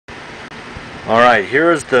Alright,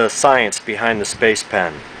 here is the science behind the space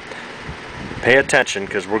pen. Pay attention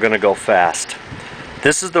because we're going to go fast.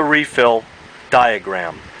 This is the refill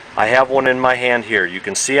diagram. I have one in my hand here. You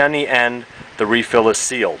can see on the end the refill is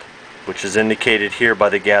sealed, which is indicated here by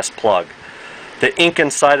the gas plug. The ink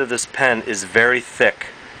inside of this pen is very thick,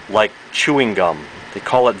 like chewing gum. They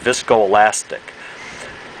call it viscoelastic.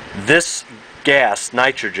 This gas,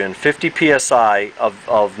 nitrogen, 50 psi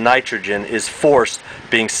of nitrogen is forced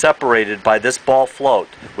being separated by this ball float,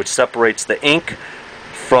 which separates the ink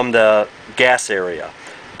from the gas area.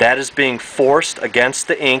 That is being forced against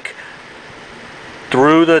the ink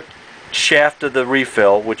through the shaft of the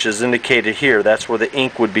refill, which is indicated here. That's where the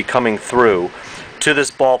ink would be coming through, to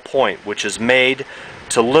this ball point, which is made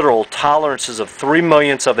to literal tolerances of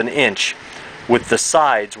 3/millionths of an inch, with the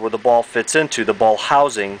sides where the ball fits into, the ball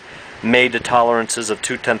housing, made to tolerances of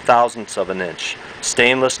 2/10,000ths of an inch.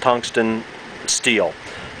 Stainless tungsten steel.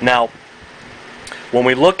 Now, when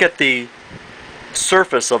we look at the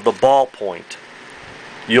surface of the ball point,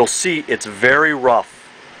 you'll see it's very rough.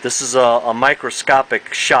 This is a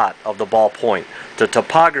microscopic shot of the ball point. The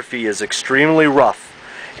topography is extremely rough,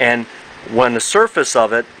 and when the surface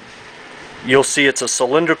of it, you'll see it's a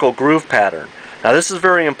cylindrical groove pattern. Now this is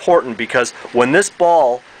very important because when this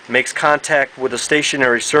ball makes contact with a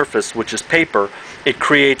stationary surface, which is paper, it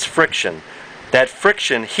creates friction. That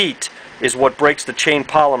friction heat is what breaks the chain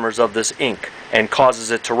polymers of this ink and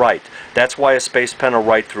causes it to write. That's why a space pen will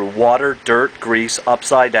write through water, dirt, grease,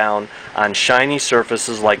 upside down, on shiny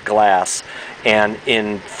surfaces like glass, and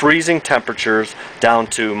in freezing temperatures down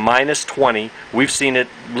to -20. We've seen it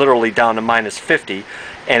literally down to -50,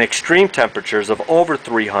 and extreme temperatures of over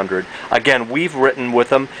 300. Again, we've written with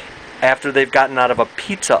them after they've gotten out of a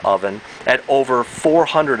pizza oven at over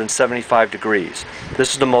 475 degrees.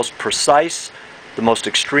 This is the most precise, the most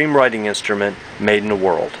extreme writing instrument made in the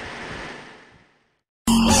world.